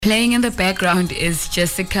Playing in the background is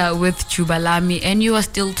Jessica with Jubalami, and you are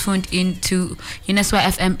still tuned into UNESWA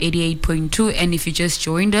FM 88.2. And if you just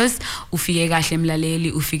joined us, ufike kahle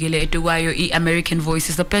mlaleli, ufikele etukwayo American Voice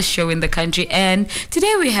is the best show in the country. And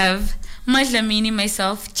today we have Madlamini,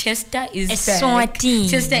 myself, Chester is Eswatini.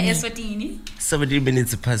 Chester Eswatini. 17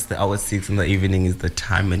 minutes past the hour 6 in the evening is the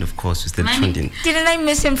time, and of course we're still tuned in. Didn't I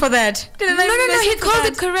miss him for that? No, he called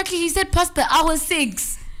it correctly. He said past the hour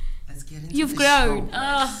 6. You've grown.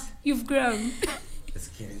 You've grown. Let's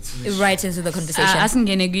get into it. Right into the conversation.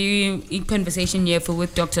 Asking conversation here for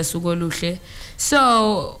with Dr. Sugoluhle.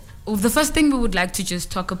 So the first thing we would like to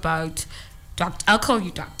just talk about, I'll call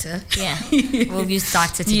you doctor. Yeah. We'll use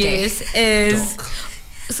doctor today. Yes, is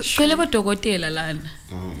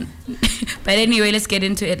But anyway, let's get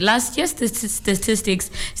into it. Last year's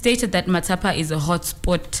statistics stated that Matapa is a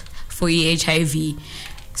hotspot for HIV.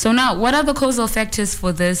 So now, what are the causal factors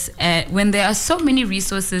for this when there are so many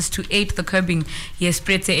resources to aid the curbing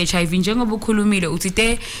spread to HIV? You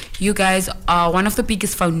guys are one of the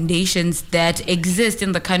biggest foundations that exist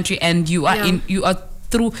in the country, and you are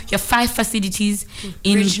through your 5 facilities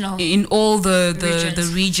in all the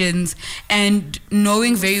regions, and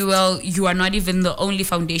knowing very well you are not even the only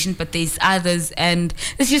foundation, but there's others, and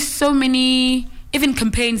there's just so many even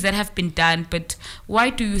campaigns that have been done. But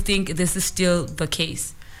why do you think this is still the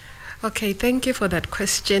case? Okay, thank you for that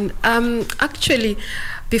question. Actually,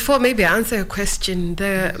 before maybe I answer your question,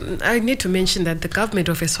 I need to mention that the government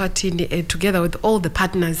of Eswatini, together with all the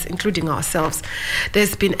partners, including ourselves,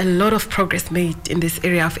 there's been a lot of progress made in this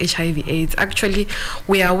area of HIV/AIDS. Actually,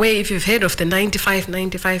 we are aware, if you've heard of the 95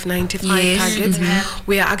 targets,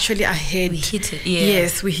 we are actually ahead. We hit it,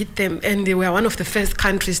 Yes, we hit them, and we were one of the first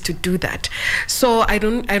countries to do that. So I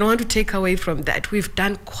don't want to take away from that. We've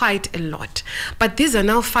done quite a lot, but these are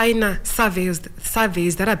now final surveys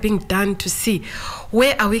that are being done to see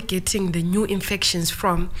where are we getting the new infections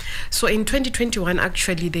from. So in 2021,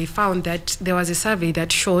 actually, they found that there was a survey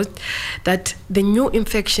that showed that the new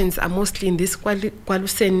infections are mostly in this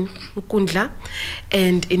Kwalusen Nkundla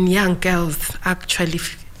and in young girls, actually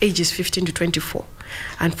ages 15 to 24.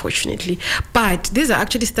 Unfortunately, but these are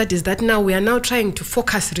actually studies that now we are now trying to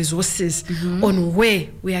focus resources on where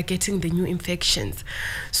we are getting the new infections.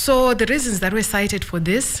 So the reasons that were cited for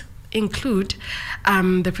this include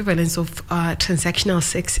the prevalence of transactional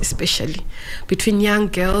sex, especially between young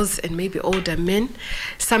girls and maybe older men,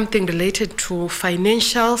 something related to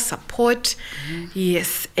financial support,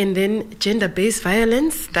 yes, and then gender-based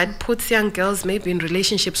violence that puts young girls maybe in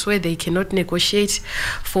relationships where they cannot negotiate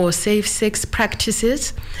for safe sex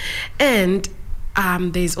practices. And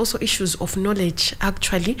there's also issues of knowledge.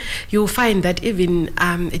 Actually, you'll find that even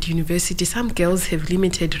at university, some girls have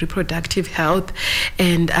limited reproductive health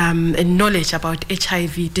and knowledge about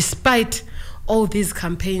HIV. Despite all these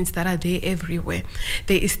campaigns that are there everywhere,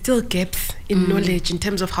 there is still gaps in knowledge in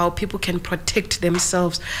terms of how people can protect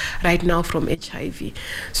themselves right now from HIV.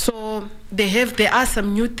 So there are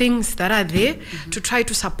some new things that are there to try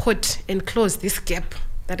to support and close this gap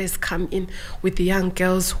that has come in with the young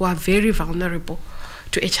girls who are very vulnerable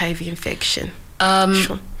to HIV infection.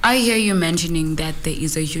 Sure. I hear you mentioning that there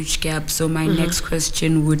is a huge gap. So my next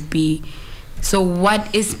question would be, so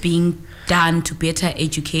what is being done to better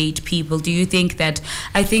educate people? Do you think that,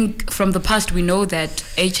 I think from the past we know that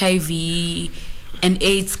HIV and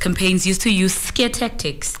AIDS campaigns used to use scare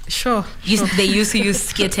tactics. Sure. They used to use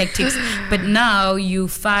scare tactics, but now you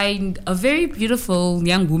find a very beautiful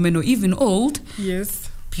young woman, or even old, yes,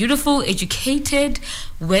 beautiful, educated,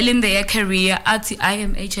 well in their career, I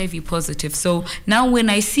am HIV positive. So now when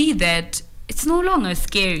I see that, it's no longer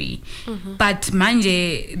scary. But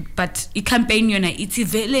I campaign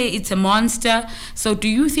it's a monster. So do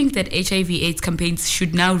you think that HIV/AIDS campaigns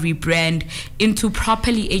should now rebrand into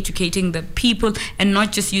properly educating the people and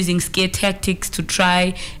not just using scare tactics to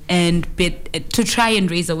try and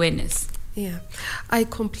raise awareness? Yeah, I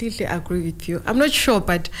completely agree with you. I'm not sure,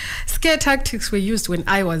 but scare tactics were used when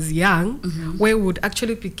I was young, where we would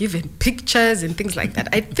actually be given pictures and things like that.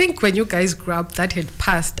 I think when you guys grew up, that had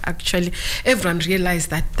passed, actually. Everyone realized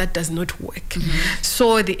that that does not work.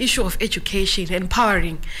 So the issue of education,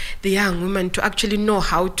 empowering the young women to actually know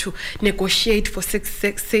how to negotiate for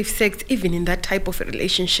safe sex, even in that type of a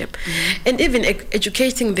relationship, and even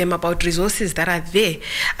educating them about resources that are there.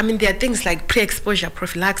 I mean, there are things like pre-exposure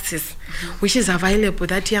prophylaxis which is available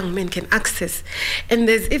that young men can access. And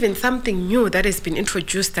there's even something new that has been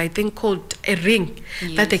introduced, I think, called a ring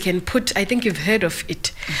that they can put. I think you've heard of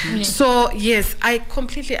it. So yes, I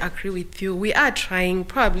completely agree with you. We are trying.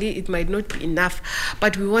 Probably it might not be enough,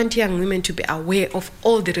 but we want young women to be aware of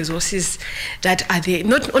all the resources that are there.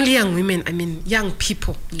 Not only young women, I mean young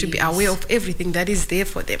people, to be aware of everything that is there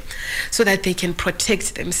for them, so that they can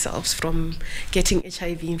protect themselves from getting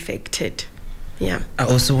HIV infected. Yeah. I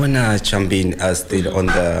also want to jump in still on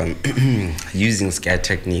the using scare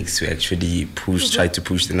techniques to actually try to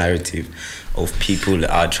push the narrative of people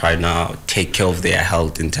are trying to take care of their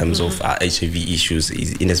health in terms of HIV issues,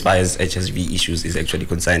 in as far as HIV issues is actually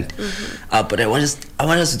concerned. But I want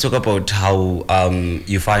us to talk about how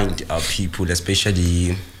you find people,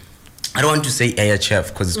 especially, I don't want to say AHF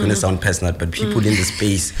because it's going to sound personal, but people in the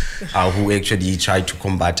space who actually try to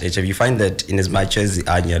combat HIV, you find that in as much as they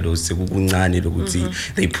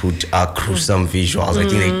put gruesome visuals, I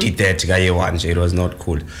think they did that once, it was not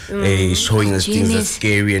cool. Showing us things that's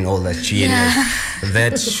scary and all that.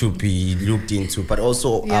 That should be looked into. But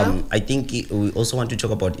also, I think we also want to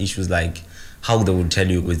talk about issues like how they would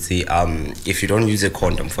tell you, would say, if you don't use a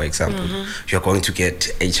condom, for example, you're going to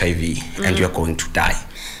get HIV and you're going to die.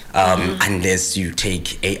 Unless you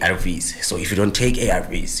take ARVs. So if you don't take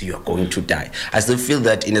ARVs, you are going to die. I still feel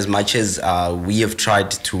that in as much as we have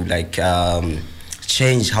tried to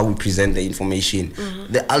change how we present the information,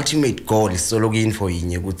 the ultimate goal is so login for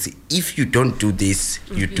you. If you don't do this,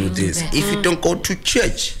 you do this. If you don't go to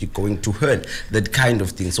church, you're going to hell. That kind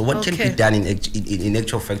of thing. So what can be done in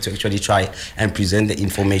actual fact to actually try and present the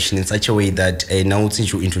information in such a way that now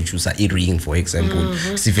since you introduce a ring, for example,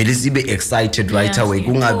 si be excited right away.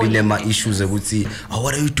 Issues would say,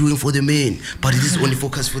 what are you doing for the men? But it is only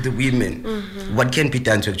focused for the women. What can be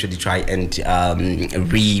done to actually try and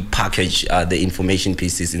repackage the information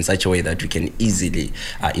pieces in such a way that we can easily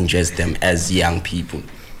ingest them as young people?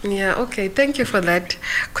 Yeah, okay. Thank you for that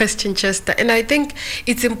question, Chester. And I think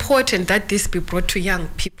it's important that this be brought to young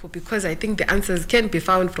people, because I think the answers can be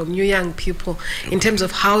found from new young people in terms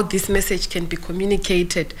of how this message can be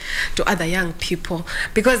communicated to other young people.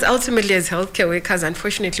 Because ultimately, as healthcare workers,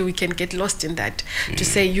 unfortunately, we can get lost in that to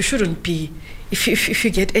say you shouldn't be. If you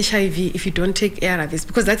get HIV, if you don't take ARVs,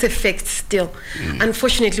 because that's a fact still.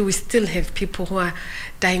 Unfortunately, we still have people who are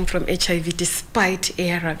dying from HIV despite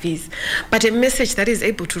ARVs. But a message that is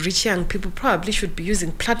able to reach young people probably should be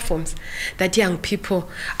using platforms that young people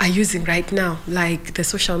are using right now, like the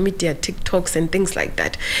social media, TikToks and things like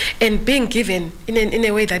that, and being given in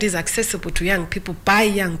a way that is accessible to young people by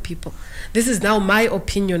young people. This is now my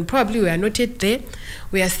opinion. Probably we are not yet there.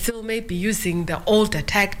 We are still maybe using the older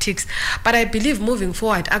tactics. But I believe moving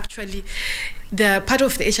forward, actually, the part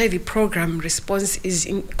of the HIV program response is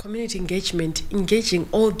in community engagement, engaging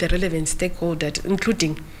all the relevant stakeholders,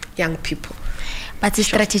 including young people. But the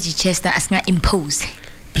strategy, Chester, as not impose.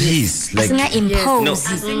 Please, like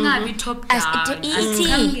impose. Me,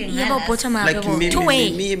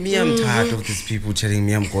 I'm tired of these people telling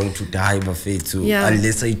me I'm going to die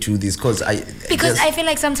unless I do this. Because I feel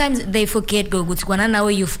like sometimes they forget now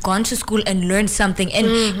you've gone to school and learned something,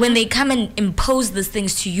 and when they come and impose these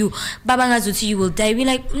things to you, Babangazuti, you will die. We're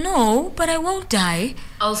like, no, but I won't die.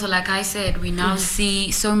 Also, like I said, we now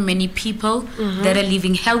see so many people that are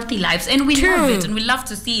living healthy lives, and we love it, and we love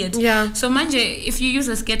to see it. Yeah. So, manje, if you use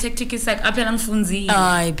a scare tactic, it's like apelang funzi.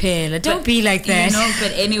 Ay, Pela, don't be like that. You know,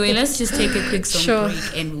 but anyway, let's just take a quick song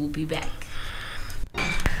break, and we'll be back.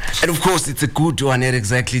 And of course, it's a good one at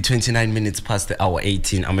exactly 29 minutes past the hour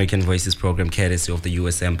 18. American Voices program, courtesy of the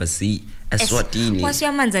U.S. Embassy. Eswatini. What's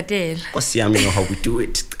your manzatel? You know how we do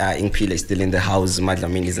it. Ingpila is still in the house.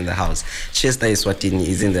 Madlamin is in the house. Chester Eswatini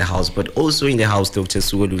is in the house. But also in the house, Dr.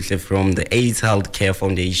 Suoluhle from the AIDS Healthcare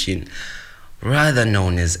Foundation, rather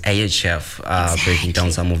known as AHF, breaking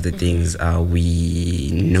down some of the things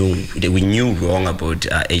we knew wrong about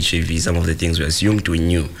HIV, some of the things we assumed we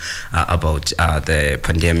knew about the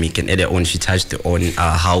pandemic. And earlier on, she touched on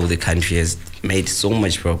how the country has made so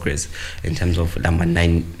much progress in terms of number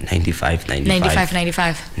 95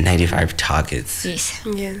 targets.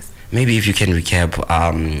 Yes. Maybe if you can recap,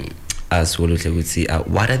 Swolotle would see,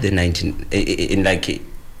 what are the 19 in like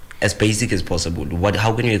as basic as possible?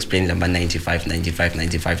 How can you explain number 95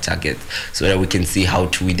 targets so that we can see how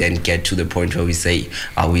to we then get to the point where we say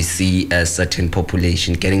we see a certain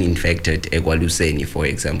population getting infected, Egualuseni, for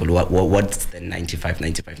example. What's the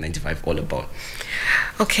 95 all about?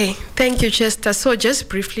 Okay, thank you, Chester. So just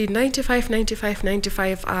briefly, 95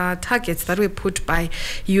 are targets that were put by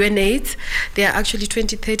UNAIDS. They are actually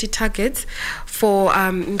 2030 targets for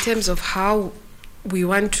in terms of how we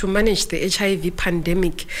want to manage the HIV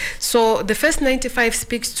pandemic. So the first 95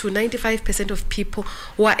 speaks to 95% of people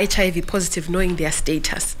who are HIV positive knowing their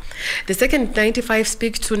status. The second 95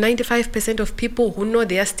 speaks to 95% of people who know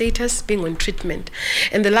their status being on treatment.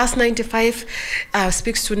 And the last 95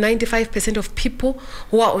 speaks to 95% of people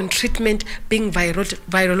who are on treatment being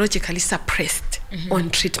virologically suppressed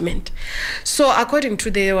on treatment. So according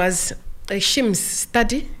to there was a SHIMS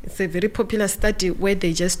study. It's a very popular study where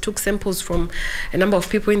they just took samples from a number of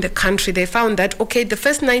people in the country. They found that, okay, the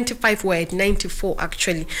first 95 were at 94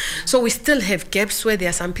 actually. So we still have gaps where there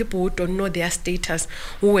are some people who don't know their status,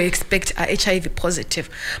 who we expect are HIV positive.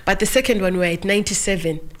 But the second one were at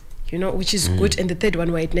 97, which is good. And the third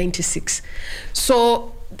one were at 96.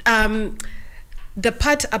 So the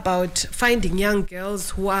part about finding young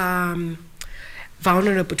girls who are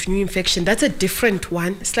vulnerable to new infection, that's a different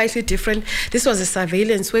one, slightly different. This was a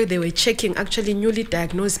surveillance where they were checking actually newly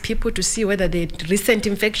diagnosed people to see whether they had recent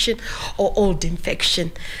infection or old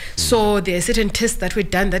infection. So there are certain tests that were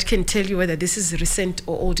done that can tell you whether this is recent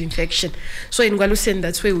or old infection. So in Gwalusen,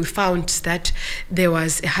 that's where we found that there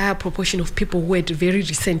was a higher proportion of people who had very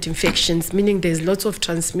recent infections, meaning there's lots of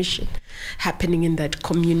transmission happening in that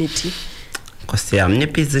community. Go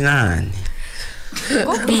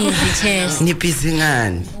busy, Chess. Me,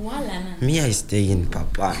 I stay in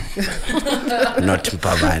Papan, not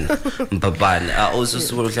Mpaban.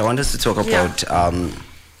 Also, I want us to talk about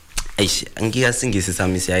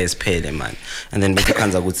man, and then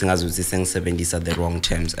because at the wrong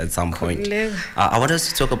terms at some point. I want us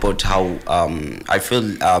to talk about how I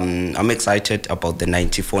feel I'm excited about the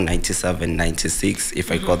 94, 97, 96,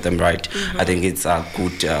 if I got them right. I think it's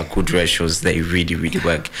good ratios. They really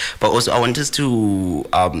work. But also I want us to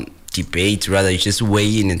debate, rather just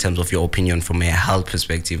weigh in terms of your opinion from a health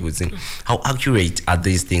perspective. How accurate are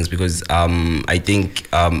these things? Because I think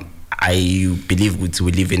I believe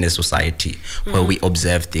we live in a society where we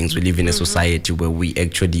observe things. We live in a society where we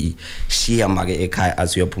actually share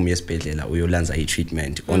as we are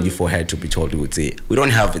treatment only for her to be told we don't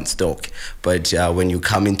have in stock. But when you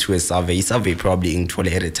come into a survey probably in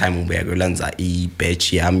at a time where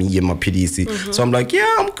so I'm like,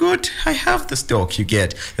 yeah, I'm good. I have the stock. You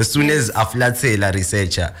get as soon as I've say la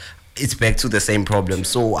researcher, it's back to the same problem.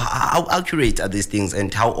 So how accurate are these things,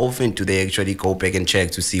 and how often do they actually go back and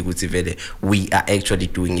check to see what's we are actually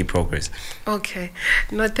doing in progress? Okay.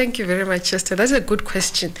 No, thank you very much, Chester. That's a good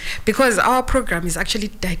question, because our program is actually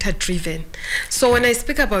data driven. So when I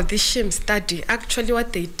speak about this SHIM study, actually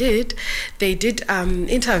what they did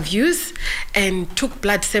interviews and took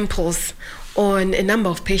blood samples on a number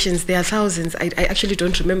of patients. There are thousands. I actually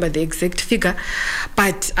don't remember the exact figure,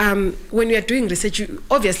 but when we are doing research,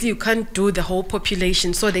 obviously you can't do the whole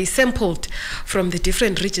population, so they sampled from the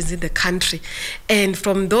different regions in the country, and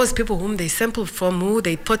from those people whom they sampled from, who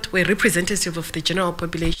they thought were representative of the general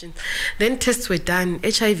population, then tests were done,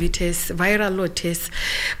 HIV tests, viral load tests,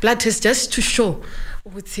 blood tests, just to show,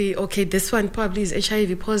 would say, okay, this one probably is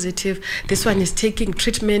HIV positive, this one is taking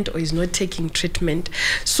treatment or is not taking treatment.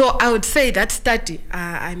 So I would say that study,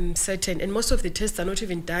 I'm certain, and most of the tests are not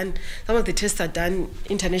even done. Some of the tests are done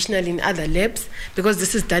internationally in other labs, because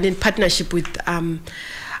this is done in partnership with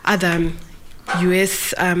other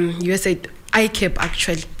USA, ICAP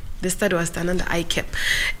actually. The study was done under ICAP.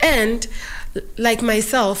 And like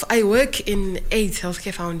myself, I work in AIDS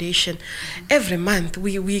Healthcare Foundation. Every month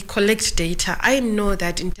we collect data. I know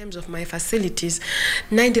that in terms of my facilities,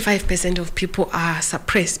 95% of people are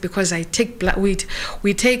suppressed, because I take blood.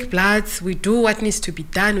 We take bloods. We do what needs to be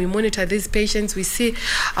done. We monitor these patients. We see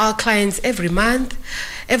our clients every month,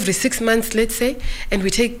 every 6 months, let's say, and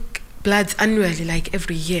we take bloods annually, like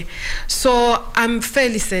every year. So I'm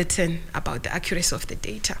fairly certain about the accuracy of the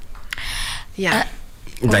data. Yeah.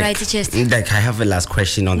 Like I have a last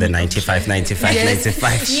question on the 95. Sure.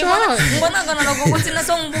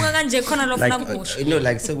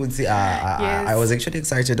 I was actually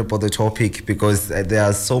excited about the topic, because there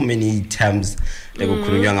are so many terms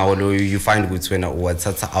you find what's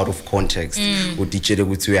out of context.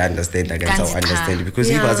 We understand because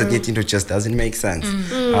if I get into just doesn't make sense.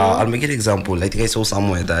 I'll make an example. I think I saw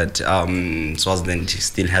somewhere that Swaziland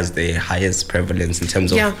still has the highest prevalence in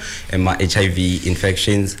terms of HIV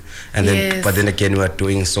infections, and then but then again we're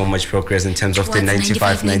doing so much progress in terms of the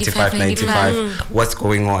 95. What's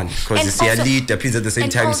going on? Because it's a leader, please at the same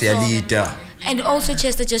time it's a leader. And also,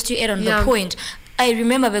 Chester, just to add on the point, I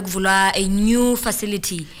remember bekuvulwa a new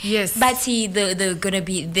facility. Yes. But see,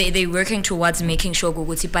 they're working towards making sure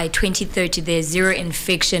ukuthi by 2030 there's zero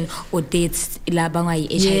infection or deaths la bangwa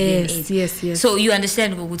HIV and AIDS. Yes. So you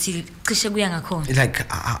understand ukuthi cishe kuya ngakhona. Like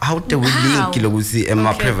how do we link ukuthi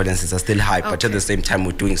my prevalences are still high, but at the same time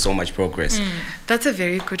we're doing so much progress? That's a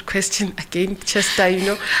very good question again, Chester.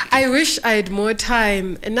 I wish I had more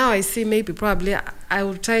time, and now I see maybe probably I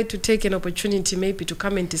will try to take an opportunity maybe to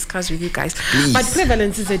come and discuss with you guys. Please. But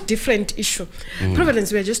prevalence is a different issue.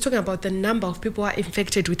 Prevalence, we are just talking about the number of people who are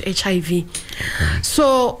infected with HIV. Okay.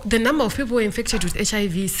 So the number of people who are infected with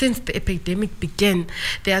HIV since the epidemic began,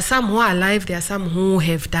 there are some who are alive, there are some who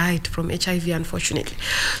have died from HIV, unfortunately.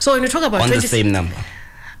 So when we talk about the same number.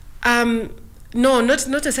 No, not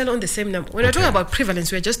necessarily on the same number. When we're talking about prevalence,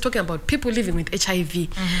 we're just talking about people living with HIV.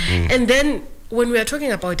 And then when we are talking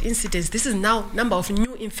about incidence, this is now number of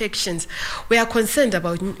new infections. We are concerned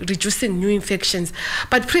about reducing new infections.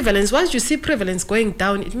 But prevalence, once you see prevalence going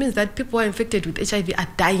down, it means that people who are infected with HIV are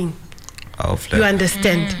dying. You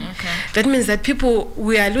understand? Okay. That means that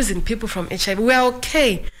we are losing people from HIV. We are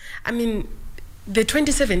okay. I mean, the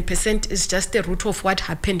 27% is just the root of what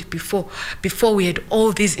happened before we had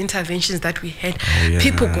all these interventions that we had.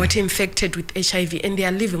 People got infected with HIV and they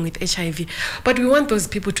are living with HIV. But we want those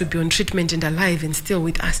people to be on treatment and alive and still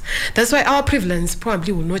with us. That's why our prevalence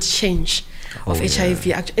probably will not change of HIV.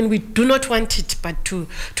 And we do not want it but to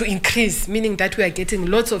increase, meaning that we are getting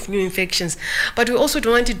lots of new infections. But we also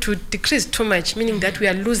don't want it to decrease too much, meaning that we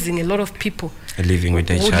are losing a lot of people living with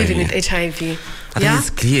HIV. I think it's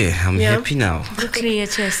clear. I'm happy now. Clear,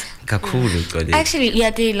 yes. Actually,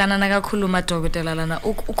 yati lana nakakhuluma dokotela lana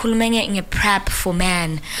ukhulumenge nge-PrEP for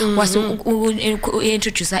man. Was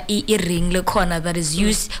introduce a ring lekhona that is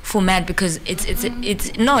used for man because it's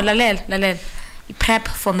no lalel. PrEP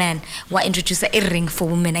for men wa introduce a ring for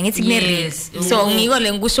women and it's so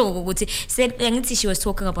she was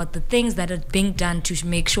talking about the things that are being done to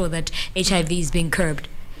make sure that HIV is being curbed.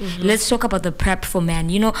 Let's talk about the PrEP for man.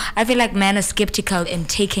 I feel like men are skeptical in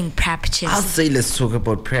taking PrEP. I'll say let's talk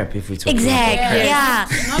about PrEP if we talk about PrEP. Yeah.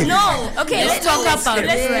 No. Okay, let's talk about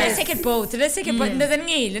let's take it both. Let's take it both. It doesn't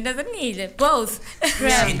need both.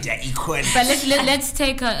 But let's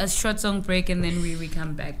take a short song break and then we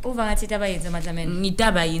come back. The thing is,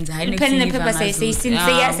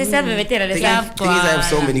 I have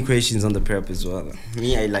so many questions on the PrEP as well.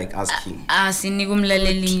 Me, I like asking.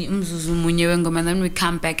 Then we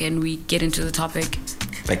come back and we get into the topic.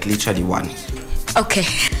 Like literally one. Okay.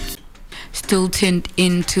 Still tuned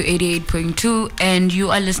into 88.2 and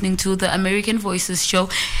you are listening to the American Voices show.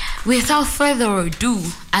 Without further ado,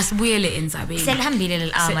 as we are in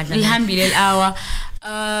hour,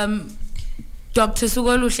 Dr.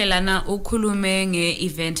 Sugolu Shelana ukhulume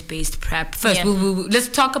nge-event-based PrEP. First, let's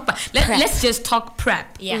talk about let's just talk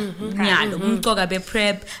PrEP.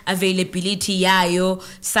 PrEP, availability yayo,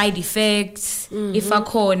 side effects, if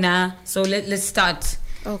akhona. So let's start.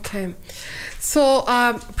 Okay. So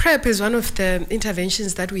PrEP is one of the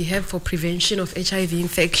interventions that we have for prevention of HIV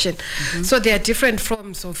infection. So there are different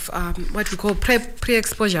forms of what we call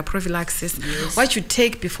pre-exposure prophylaxis, what you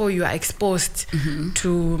take before you are exposed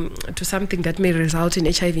to something that may result in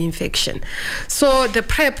HIV infection. So the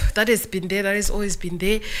PrEP that has been there, that has always been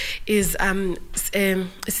there, is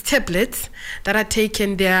it's tablets that are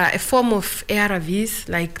taken. They are a form of ARVs,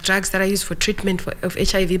 like drugs that are used for treatment of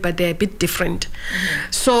HIV, but they're a bit different.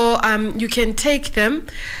 So you can take them,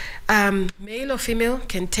 male or female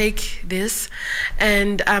can take this,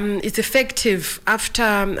 and it's effective after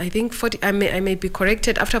I think 40. I may be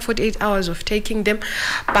corrected, after 48 hours of taking them,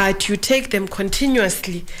 but you take them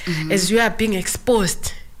continuously as you are being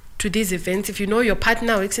exposed to these events. If you know your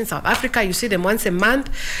partner works in South Africa, you see them once a month,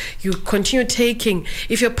 you continue taking.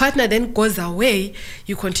 If your partner then goes away,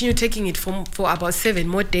 you continue taking it for about 7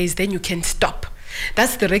 more days, then you can stop.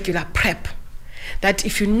 That's the regular PrEP. That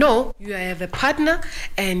if you know you have a partner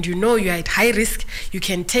and you know you are at high risk, you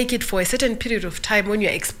can take it for a certain period of time when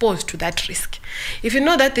you're exposed to that risk. If you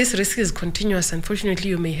know that this risk is continuous, unfortunately,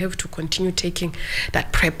 you may have to continue taking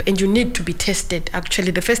that PrEP, and you need to be tested.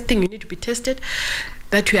 Actually, the first thing you need to be tested,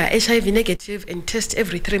 that you are HIV negative, and test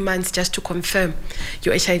every 3 months just to confirm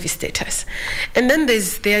your HIV status. And then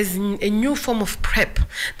there's a new form of PrEP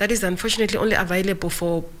that is unfortunately only available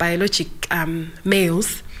for biologic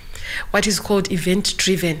males, what is called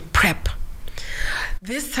event-driven PrEP.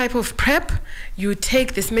 This type of PrEP, you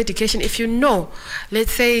take this medication. If you know,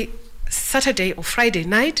 let's say Saturday or Friday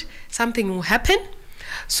night, something will happen,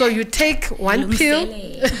 so you take one pill.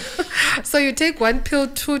 So you take one pill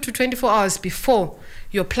 2 to 24 hours before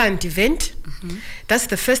your planned event. That's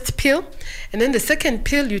the first pill. And then the second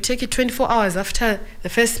pill, you take it 24 hours after the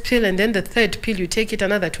first pill. And then the third pill, you take it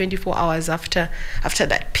another 24 hours after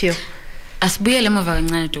that pill.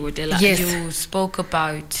 Yes. You spoke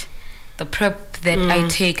about the prep that I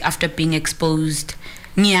take after being exposed.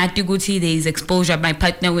 There is exposure. My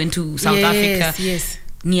partner went to South Africa. Yes.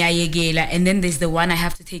 And then there's the one I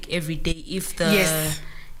have to take every day if the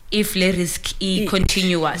risk is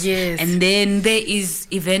continuous. Yes. And then there is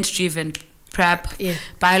event-driven prep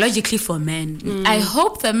biologically for men. I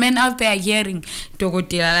hope the men out there are hearing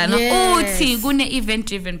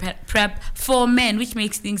event-driven prep for men, which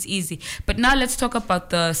makes things easy. But now let's talk about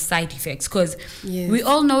the side effects, because we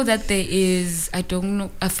all know that there is, I don't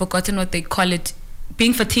know, I've forgotten what they call it,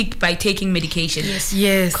 being fatigued by taking medication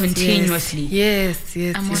continuously. Yes.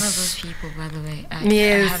 I'm one of those people, by the way. I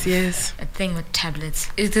have a thing with tablets.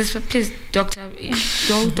 Is this please, doctor?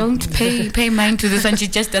 Don't pay mind to this one. She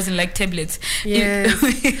just doesn't like tablets. Yes.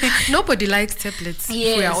 Nobody likes tablets.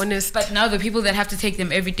 If we are honest. But now the people that have to take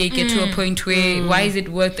them every day get to a point where why is it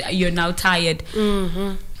worth? You're now tired.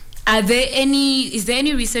 Is there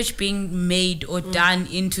any research being made or done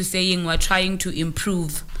into saying we're trying to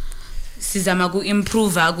improve? Sizama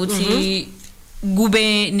improve ukuthi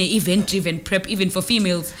kube ne event driven prep even for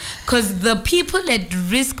females, because the people at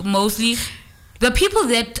risk mostly, the people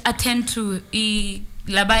that attend to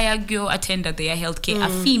Labaya attend at their healthcare are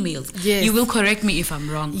females. Yes. You will correct me if I'm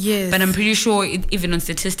wrong. Yes. But I'm pretty sure even on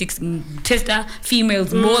statistics, tester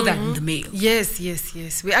females more than the males. Yes.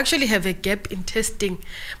 We actually have a gap in testing.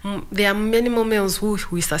 There are many more males who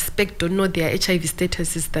we suspect don't know their HIV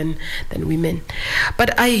statuses than women.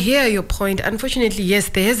 But I hear your point. Unfortunately, yes,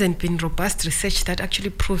 there hasn't been robust research that actually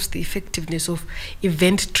proves the effectiveness of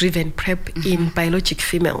event-driven PrEP in biologic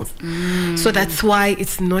females. So that's why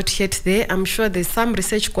it's not yet there. I'm sure there's some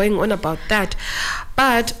research going on about that,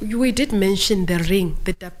 but we did mention the ring,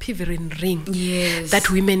 the dapivirine ring, that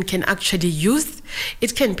women can actually use.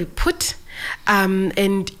 It can be put,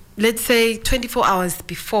 and let's say 24 hours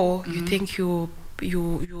before you think you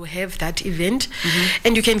have that event,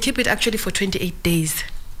 and you can keep it actually for 28 days.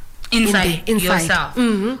 Inside yourself.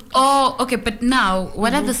 Oh, okay. But now,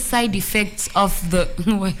 what are the side effects of the?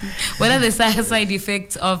 What are the side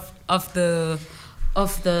effects of the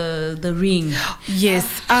ring?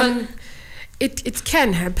 Yes. It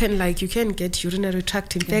can happen, like you can get urinary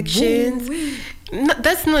tract infections. No,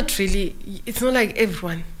 that's not really, it's not like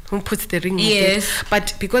everyone who puts the ring on,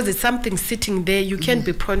 but because it's something sitting there, you can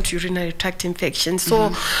be prone to urinary tract infections. So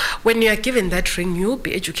when you are given that ring, you'll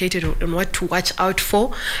be educated on what to watch out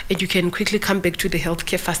for, and you can quickly come back to the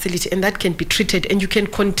healthcare facility, and that can be treated, and you can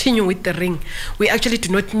continue with the ring. We actually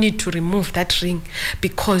do not need to remove that ring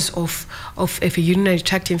because of a urinary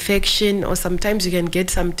tract infection, or sometimes you can get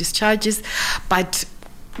some discharges, but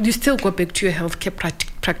you still go back to your healthcare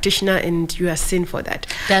practitioner and you are seen for that.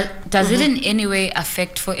 Does it in any way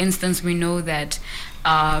affect, for instance, we know that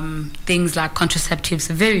things like contraceptives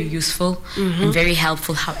are very useful and very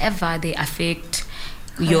helpful. However, they affect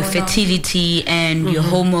your fertility and your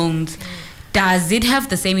hormones. Does it have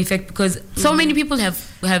the same effect? Because so many people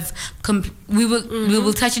we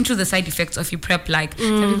will touch into the side effects of your PrEP. Like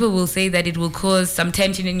some people will say that it will cause some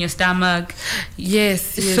tension in your stomach. Yes.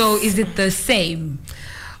 So is it the same?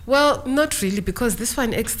 Well, not really, because this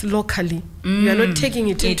one acts locally. You are not taking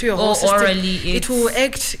it into your whole system. Orally, it will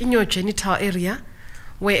act in your genital area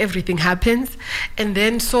where everything happens, and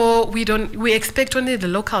then so we expect only the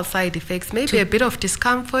local side effects, maybe a bit of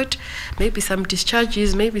discomfort, maybe some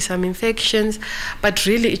discharges, maybe some infections, but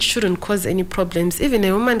really it shouldn't cause any problems. Even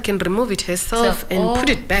a woman can remove it herself and put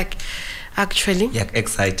it back. Actually,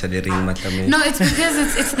 excited the ring. No, it's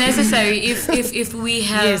because it's necessary if we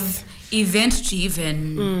have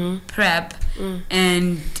event-driven PrEP,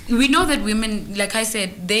 and we know that women, like I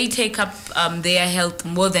said, they take up their health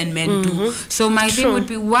more than men do. So my thing would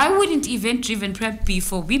be, why wouldn't event-driven PrEP be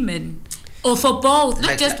for women? Or for both,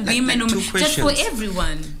 not just women, just for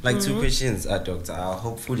everyone. Like two questions, Doctor.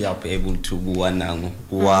 Hopefully I'll be able to go on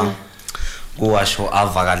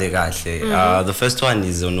the first one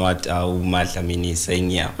is on what Umadlamini is saying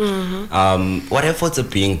here. What efforts are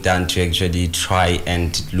being done to actually try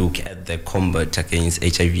and look at the combat against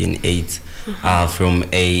HIV and AIDS from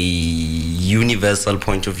a universal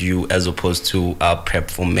point of view, as opposed to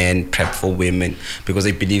PrEP for men, PrEP for women? Because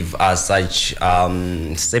I believe such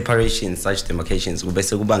separations, such demarcations,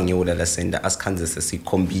 as Kansas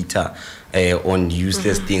computer on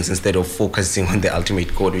useless things instead of focusing on the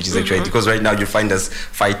ultimate goal, which is actually, because right now you find us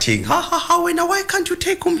fighting, why can't you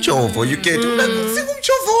take umjovo? You get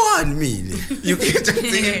you get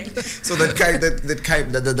so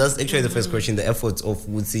that's actually the first question, the efforts of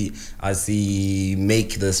Wutsi as he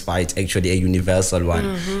make this fight actually a universal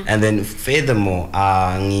one. And then furthermore,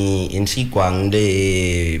 in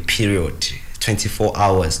the period 24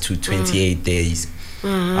 hours to 28 days.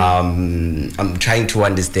 I'm trying to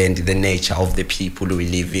understand the nature of the people we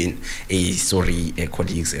live in,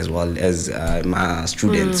 colleagues as well as my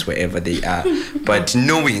students wherever they are. But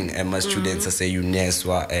knowing my students as a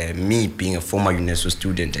UNESCO, me being a former UNESCO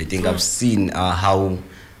student, I think I've seen how,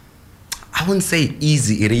 I wouldn't say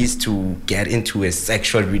easy it is to get into a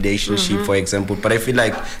sexual relationship, for example, but I feel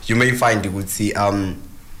like you may find, you would see, I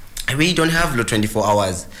really don't have 24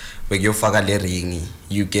 hours. Yes.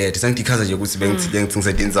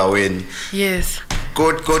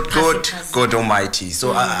 God Almighty.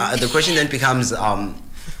 So the question then becomes,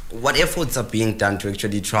 what efforts are being done to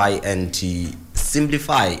actually try and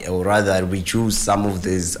simplify, or rather reduce some of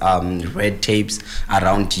these red tapes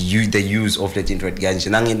around the use of the internet?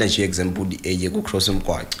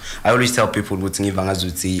 I always tell people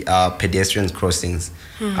pedestrian crossings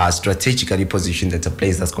are strategically positioned at a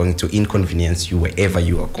place that's going to inconvenience you wherever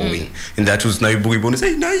you are going. And that was and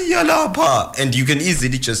you can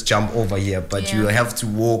easily just jump over here, but you have to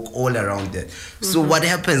walk all around there. So what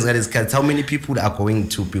happens, guys, how many people are going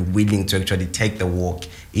to be willing to actually take the walk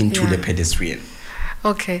into the pedestrian?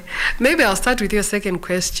 Okay, maybe I'll start with your second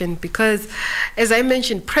question, because as I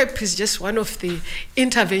mentioned, PrEP is just one of the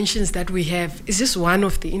interventions that we have. It's just one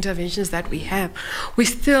of the interventions that we have. We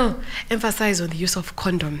still emphasize on the use of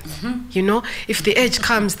condoms. You know, if the urge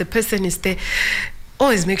comes, the person is there.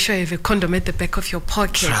 Always make sure you have a condom at the back of your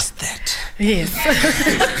pocket. Trust that. Yes.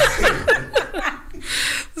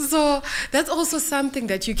 So that's also something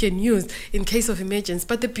that you can use in case of emergency.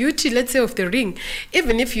 But the beauty, let's say, of the ring,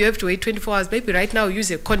 even if you have to wait 24 hours, maybe right now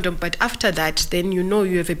use a condom, but after that, then you know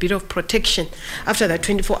you have a bit of protection after that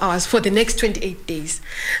 24 hours for the next 28 days.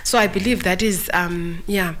 So I believe that is,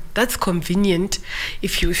 that's convenient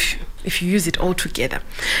if you use it all together.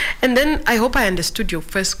 And then I hope I understood your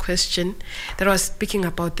first question that I was speaking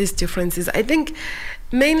about these differences. I think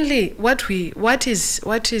mainly what is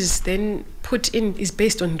then put in is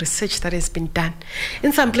based on research that has been done.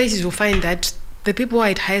 In some places you'll find that the people who are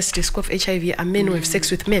at highest risk of HIV are men who have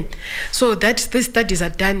sex with men. So that these studies are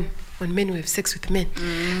done on men who have sex with men.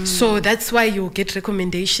 So that's why you get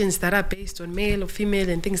recommendations that are based on male or female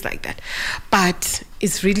and things like that. But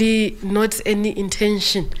it's really not any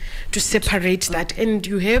intention to separate that. And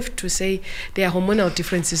you have to say there are hormonal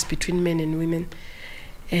differences between men and women,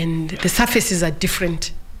 and the surfaces are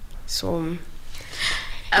different. So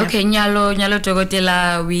okay, Nyalo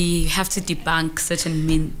Dokotela, we have to debunk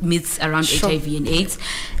certain myths around HIV and AIDS.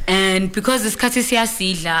 And because this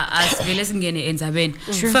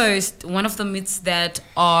first, one of the myths that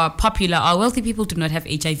are popular are wealthy people do not have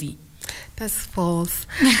HIV. That's false.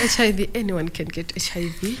 HIV, anyone can get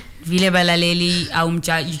HIV. You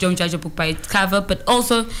don't judge a book by its cover, but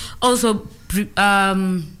also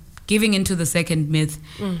giving into the second myth,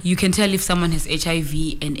 you can tell if someone has HIV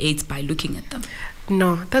and AIDS by looking at them.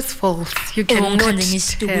 No, that's false. You cannot tell.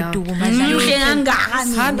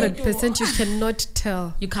 100% you cannot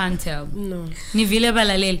tell. You can't tell. No.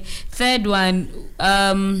 Third one,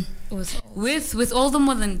 with all the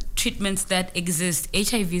modern treatments that exist,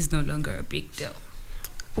 HIV is no longer a big deal.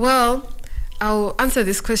 Well, I'll answer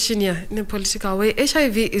this question here in a political way.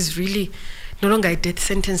 HIV is really no longer a death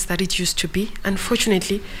sentence that it used to be.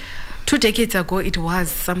 Unfortunately, 2 decades ago, it was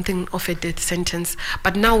something of a death sentence.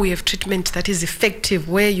 But now we have treatment that is effective,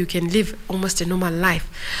 where you can live almost a normal life.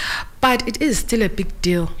 But it is still a big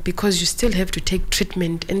deal, because you still have to take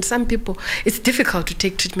treatment. And some people, it's difficult to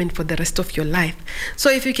take treatment for the rest of your life. So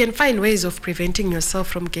if you can find ways of preventing yourself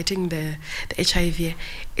from getting the HIV,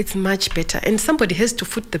 it's much better. And somebody has to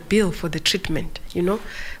foot the bill for the treatment, you know,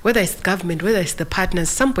 whether it's government, whether it's the partners,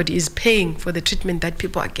 somebody is paying for the treatment that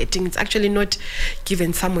people are getting. It's actually not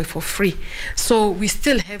given somewhere for free. So we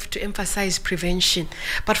still have to emphasize prevention.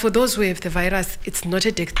 But for those who have the virus, it's not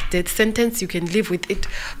a death sentence. You can live with it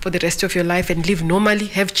for the rest of your life and live normally,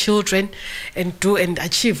 have children, and do and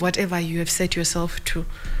achieve whatever you have set yourself to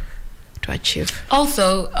achieve.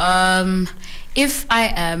 Also, if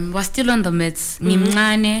I was still on the myths,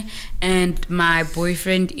 and my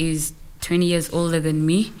boyfriend is 20 years older than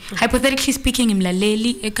me. Hypothetically speaking,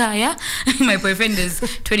 my boyfriend is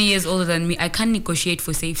 20 years older than me. I can't negotiate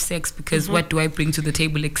for safe sex, because what do I bring to the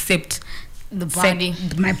table except the body?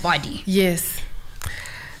 My body. Yes.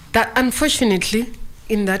 That unfortunately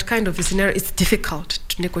in that kind of a scenario, it's difficult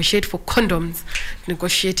to negotiate for condoms,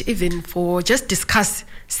 negotiate even for just discuss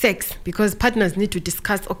sex, because partners need to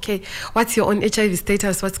discuss, okay, what's your own HIV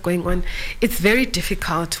status, what's going on. It's very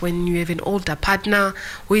difficult when you have an older partner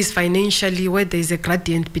who is financially, where there's a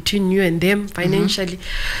gradient between you and them financially.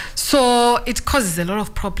 So it causes a lot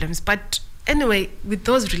of problems. But anyway, with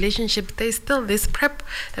those relationships, there's still this PrEP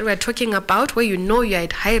that we're talking about, where you know you're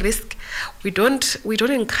at high risk. We don't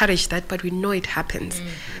encourage that, but we know it happens.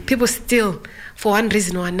 People still, for one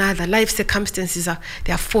reason or another, life circumstances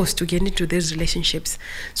they are forced to get into these relationships.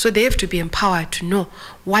 So they have to be empowered to know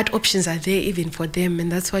what options are there even for them,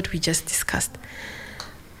 and that's what we just discussed.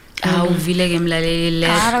 Uvile ke mlaleli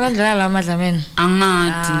kanjalo la madlameni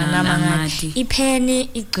angadi ipheni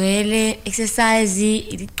igcwele exercise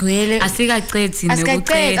igcwele asikaqedzi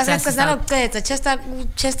nokuqedza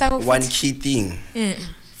Chester one key thing.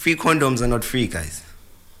 Free condoms are not free, guys.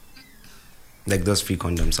 Like those free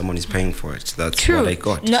condoms, someone is paying for it. That's true. What I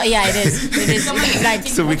got. No, yeah, it is. Like,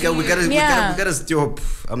 so we gotta stop.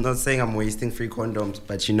 I'm not saying I'm wasting free condoms,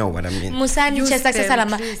 but you know what I mean. Musani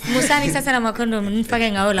sasa lama condom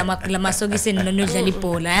nifake ngawo lama sokisi nonodlala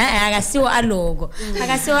ibhola akasiwo alogo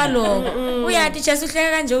uyathi chesa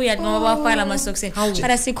uhleka kanje uyathi ngoba bafaka lama sokisi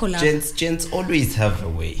para sikho la. Gents always have a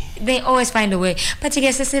way. They always find a way. But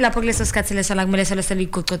ke sesilapho kuleso sikhathi leso la kumele sele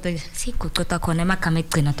igocota khona emagama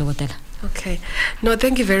egcina dokotela. Okay. No,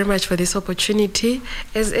 thank you very much for this opportunity.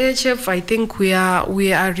 As AHF, I think we are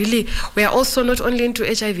also not only into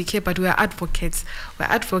HIV care, but we are advocates. We're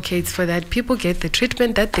advocates for that people get the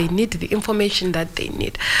treatment that they need, the information that they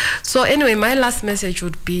need. So anyway, my last message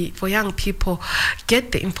would be for young people,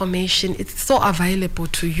 get the information. It's so available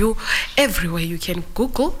to you everywhere. You can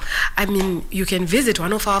Google. I mean, you can visit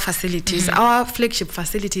one of our facilities. Our flagship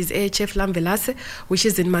facility is AHF Lamvelase, which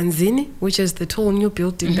is in Manzini, which is the tall new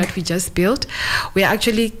building that we just built. We are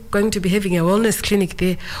actually going to be having a wellness clinic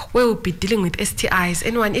there where we'll be dealing with STIs.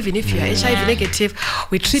 Anyone, even if you are HIV negative,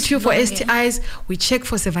 we treat you for STIs. We check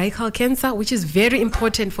for cervical cancer, which is very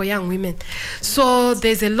important for young women. So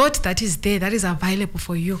there's a lot that is there that is available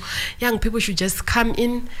for you. Young people should just come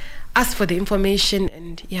in, ask for the information,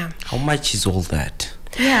 and yeah. How much is all that?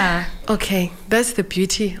 Yeah. Okay, that's the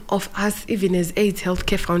beauty of us, even as AIDS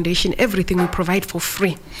Healthcare Foundation. Everything we provide for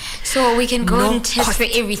free. So we can go and test for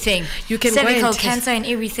everything. You can cervical go cancer and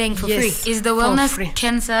everything for free. Is the wellness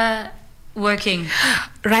cancer working?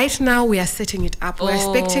 Right now we are setting it up. We're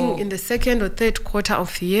expecting in the second or third quarter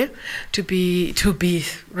of the year to be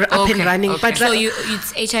up and running. But so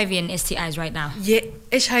it's HIV and STIs right now. Yeah,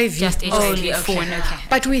 HIV. Just HIV. Only. Okay.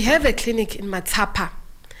 But we have a clinic in Matsapa,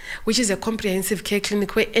 which is a comprehensive care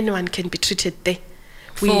clinic where anyone can be treated there.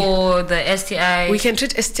 For the STIs? We can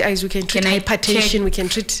treat STIs, we can treat hypertension, we can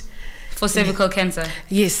treat... For cervical cancer?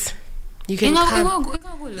 Yes. You can come.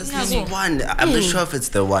 There's one, I'm not sure if it's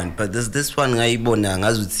the one, but there's this one at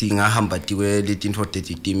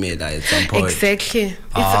some point. Exactly. It's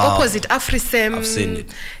opposite Afrisem. I've seen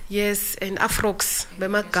it. Yes, and Afrox,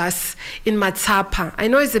 Bemagas in Matsapa. I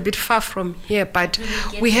know it's a bit far from here, but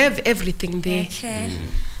we have everything there. Okay.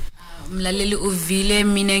 Mlaleli uvile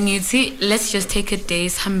mina ngithi let's just take a day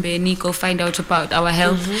sihambeni go find out about our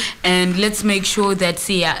health and let's make sure that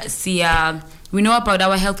we know about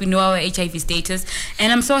our health, we know our HIV status,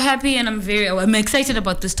 and I'm so happy and I'm excited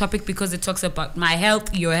about this topic because it talks about my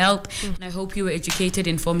health, your health, and I hope you were educated,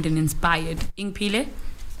 informed, and inspired. Ingpile?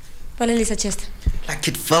 Like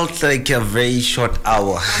it felt like a very short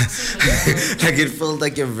hour.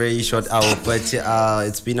 But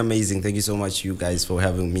it's been amazing. Thank you so much, you guys, for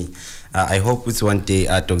having me. I hope it's one day,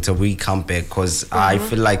 Dr. we come back, because I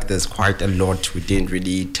feel like there's quite a lot we didn't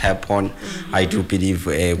really tap on. I do believe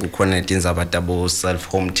we connect about double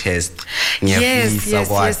self-home test. Yes.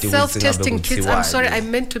 Self-testing kits. I'm sorry, I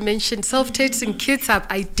meant to mention self-testing kits are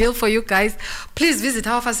ideal for you guys. Please visit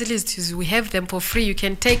our facilities. We have them for free. You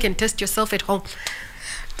can take and test yourself at home.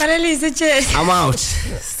 I'm out.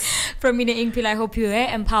 From Mina Ingpil, I hope you are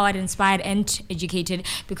empowered, inspired, and educated,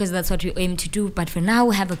 because that's what we aim to do. But for now,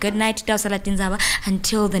 have a good night.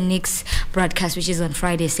 Until the next broadcast, which is on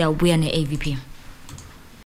Friday. So we are on the AVP.